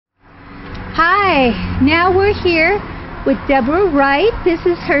Hi, now we're here with Deborah Wright. This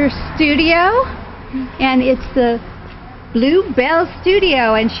is her studio, and it's the Blue Bell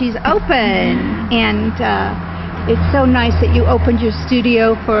Studio, and she's open. And it's so nice that you opened your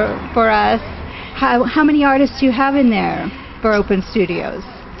studio for us. How many artists do you have in there for Open Studios?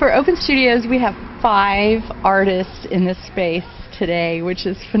 For Open Studios, we have 5 artists in this space today, which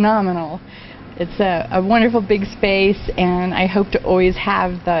is phenomenal. It's a wonderful big space, and I hope to always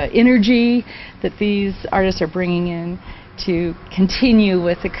have the energy that these artists are bringing in to continue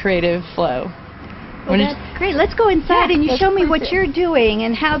with the creative flow. Well, that's great. Let's go inside and you show me what you're doing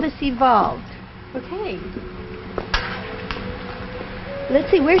and how this evolved. Okay. Let's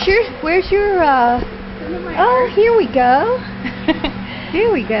see, where's your oh, here we go.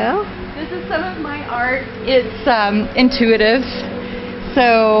 Here we go. This is some of my art. It's intuitive,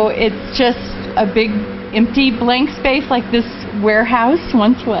 so it's just a big empty blank space like this warehouse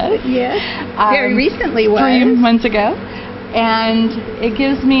once was. Yes, very recently was. 3 months ago. And it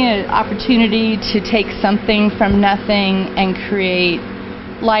gives me an opportunity to take something from nothing and create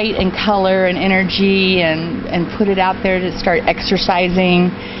light and color and energy and put it out there to start exercising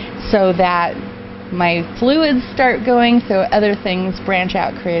so that my fluids start going, so other things branch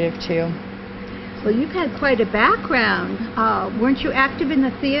out creative too. Well, you've had quite a background. Weren't you active in the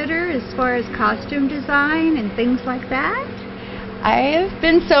theater as far as costume design and things like that? I have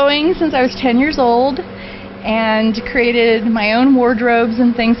been sewing since I was 10 years old and created my own wardrobes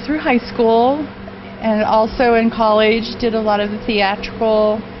and things through high school, and also in college did a lot of the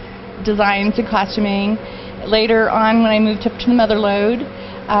theatrical designs and costuming. Later on, when I moved up to the Motherlode,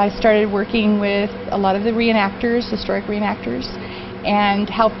 I started working with a lot of the reenactors, historic reenactors, and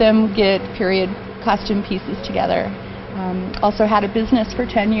helped them get period costume pieces together. Also had a business for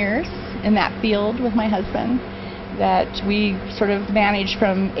 10 years in that field with my husband that we sort of managed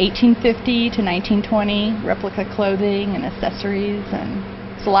from 1850 to 1920, replica clothing and accessories, and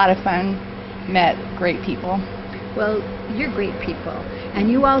it's a lot of fun. Met great people. Well, you're great people,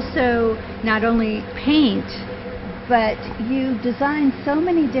 and you also not only paint, but you design so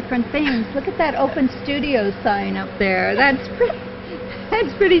many different things. Look at that Open Studio sign up there. That's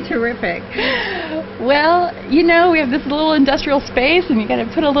pretty terrific. Well, you know, we have this little industrial space, and you got to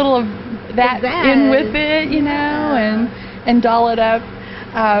put a little of that in with it, you know, and doll it up.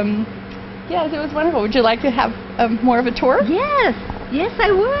 Yes, it was wonderful. Would you like to have more of a tour? Yes, yes,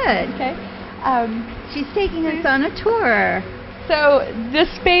 I would. Okay. She's taking us on a tour. So this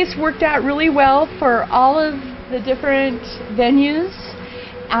space worked out really well for all of the different venues.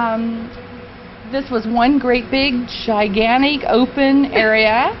 This was one great big gigantic open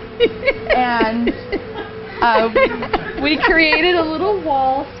area, and we created a little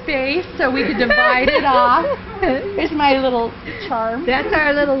wall space so we could divide it off. Here's my little charm. That's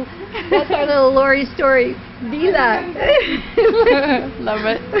our little Lori story. Vila. Love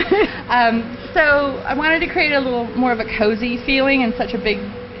it. So I wanted to create a little more of a cozy feeling in such a big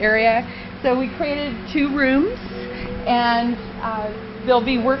area. So we created 2 rooms, and there'll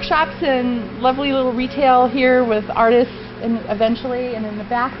be workshops and lovely little retail here with artists, and eventually, and in the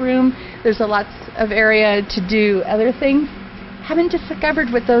back room there's a lots of area to do other things. Haven't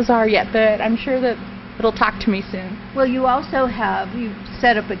discovered what those are yet, but I'm sure that it'll talk to me soon. Well, you also you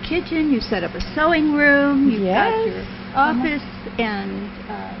set up a kitchen, you set up a sewing room, you've got your office and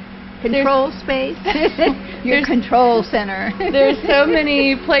control space, your control center. There's so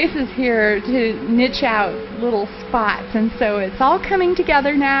many places here to niche out little spots, and so it's all coming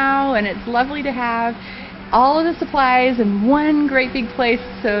together now, and it's lovely to have all of the supplies in one great big place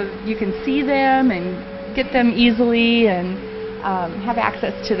so you can see them and get them easily and have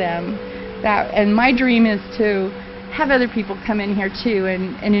access to them. And my dream is to have other people come in here too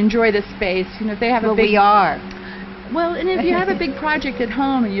and enjoy this space. You know, if they have a big... we are. Well, and if you have a big project at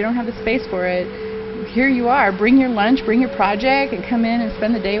home and you don't have the space for it, here you are. Bring your lunch, bring your project, and come in and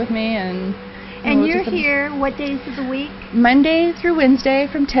spend the day with me. And you're here what days of the week? Monday through Wednesday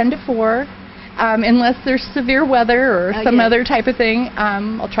from 10 to 4. Unless there's severe weather or some other type of thing,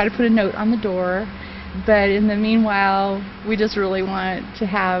 I'll try to put a note on the door. But in the meanwhile, we just really want to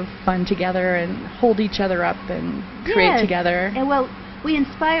have fun together and hold each other up and create together. And well, we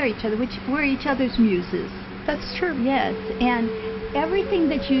inspire each other. We're each other's muses. That's true. Yes, and everything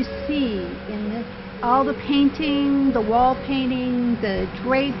that you see in this, all the painting, the wall painting, the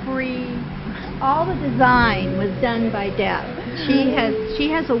drapery, all the design was done by Deb. She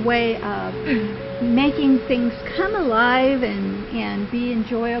has a way of making things come alive and be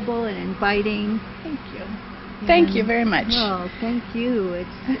enjoyable and inviting. Thank you. Thank you very much. Oh, thank you.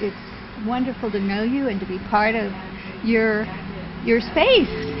 It's wonderful to know you and to be part of your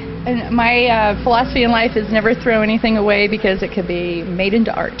space. And my philosophy in life is never throw anything away because it could be made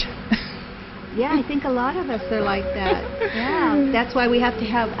into art. Yeah, I think a lot of us are like that. Yeah, that's why we have to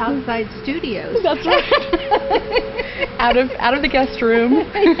have outside studios. That's right. out of the guest room,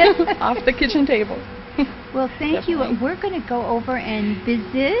 off the kitchen table. Well, thank you. We're going to go over and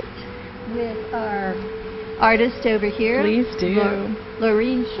visit with our artist over here. Please do.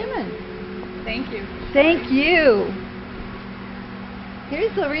 Laureen Shimmon. Thank you. Thank you.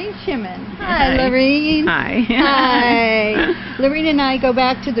 Here's Laureen Shimmon. Hi, Laureen. Hi. Hi. Laureen and I go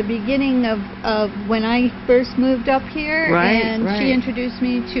back to the beginning of when I first moved up here. Right, and right. she introduced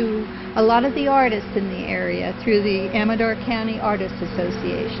me to a lot of the artists in the area through the Amador County Artists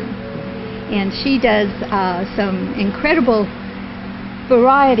Association. And she does some incredible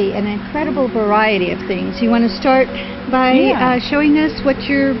variety of things. You want to start by showing us what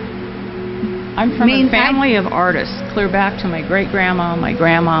your I'm from a family of artists, clear back to my great-grandma, my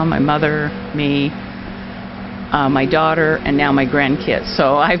grandma, my mother, me, my daughter, and now my grandkids.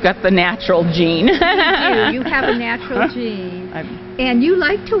 So I've got the natural gene. You have a natural gene. And you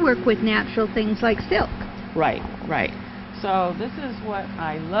like to work with natural things like silk. Right, right. So this is what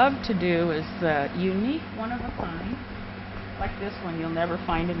I love to do, is the unique one-of-a-kind. Like this one, you'll never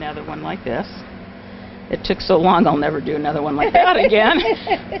find another one like this. It took so long, I'll never do another one like that again.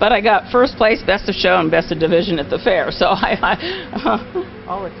 But I got first place, best of show, and best of division at the fair. So all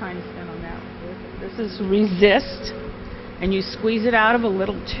the time spent on that. This is resist, and you squeeze it out of a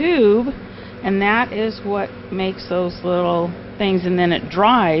little tube, and that is what makes those little things. And then it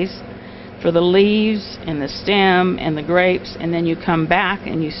dries for the leaves and the stem and the grapes, and then you come back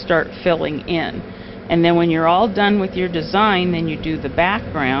and you start filling in. And then when you're all done with your design, then you do the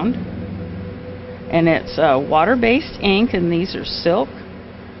background. And it's water-based ink, and these are silk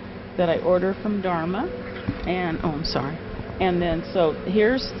that I order from Dharma. And, oh, I'm sorry. And then, so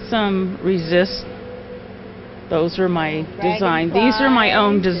here's some resist. Those are my designs. These are my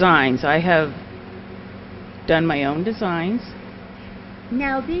own designs. I have done my own designs.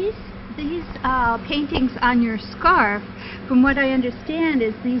 Now, these paintings on your scarf, from what I understand,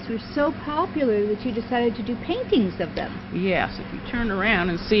 is these were so popular that you decided to do paintings of them. Yes, if you turn around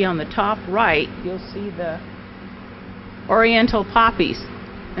and see on the top right, you'll see the Oriental poppies,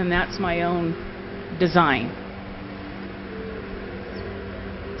 and that's my own design.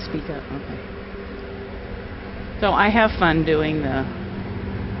 Speak up, okay. So I have fun doing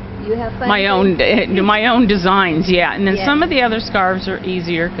You have fun my own designs, yeah. And then some of the other scarves are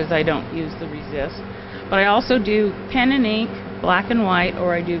easier because I don't use the resist. But I also do pen and ink, black and white,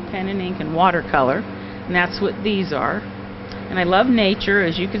 or I do pen and ink and watercolor, and that's what these are. And I love nature.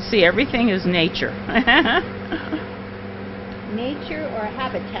 As you can see, everything is nature. Nature or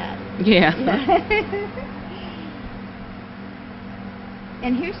habitat. Yeah.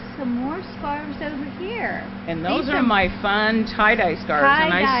 And here's some more scarves over here. And those are my fun tie-dye scarves,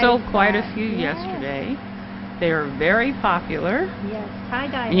 and I sold quite a few yesterday. They are very popular. Yes,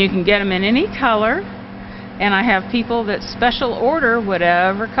 tie-dye. And you can get them in any color. And I have people that special order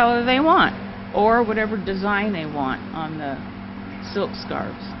whatever color they want, or whatever design they want on the silk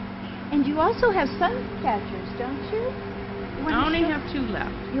scarves. And you also have sun catchers, don't you? I only have 2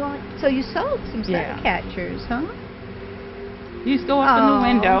 left. So you sold some sun catchers, huh? These go up in the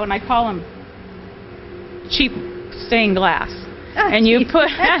window, and I call them cheap stained glass. And you put,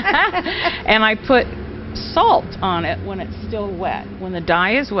 and I put salt on it when it's still wet. When the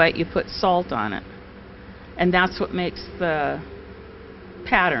dye is wet, you put salt on it. And that's what makes the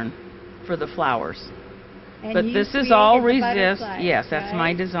pattern for the flowers. And but this is all resist. Yes, that's right?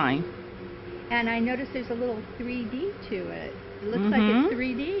 my design. And I noticed there's a little 3D to it. It looks like it's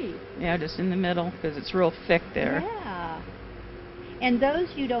 3D. Yeah, just in the middle because it's real thick there. Yeah. And those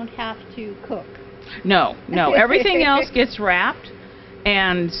you don't have to cook. No, no. Everything else gets wrapped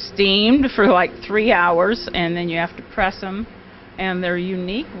and steamed for like 3 hours, and then you have to press them. And they're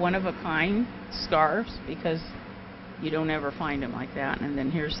unique, one-of-a-kind scarves because you don't ever find them like that. And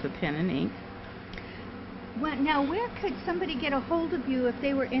then here's the pen and ink. Well, now, where could somebody get a hold of you if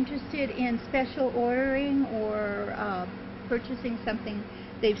they were interested in special ordering or purchasing something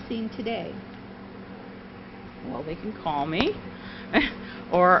they've seen today? Well, they can call me,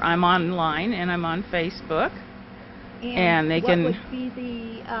 or I'm online and I'm on Facebook, and they can.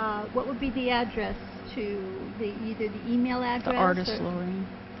 What would be the address to either the email address? The artist Laureen.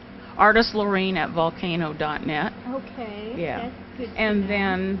 Artist Laureen at volcano.net. Okay. Yeah. That's good to and know.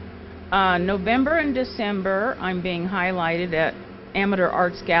 then November and December, I'm being highlighted at Amateur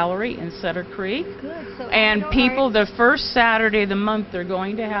Arts Gallery in Sutter Creek. Good. So and people, the first Saturday of the month, they're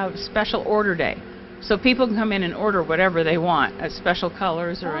going to have special order day. So people can come in and order whatever they want, special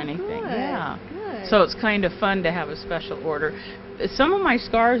colors or anything. Good. Yeah. Good. So it's kind of fun to have a special order. Some of my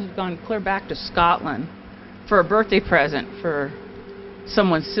scarves have gone clear back to Scotland for a birthday present for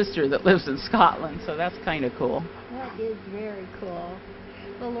someone's sister that lives in Scotland. So that's kind of cool. That is very cool.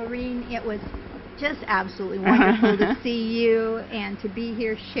 Well, Laureen, it was just absolutely wonderful to see you and to be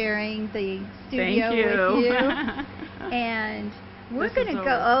here sharing the studio with you. And we're going to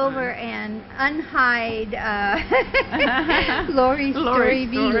go over and unhide Lori's story.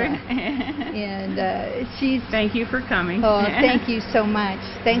 And she's... Thank you for coming. Oh, thank you so much.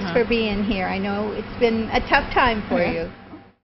 Thanks for being here. I know it's been a tough time for you.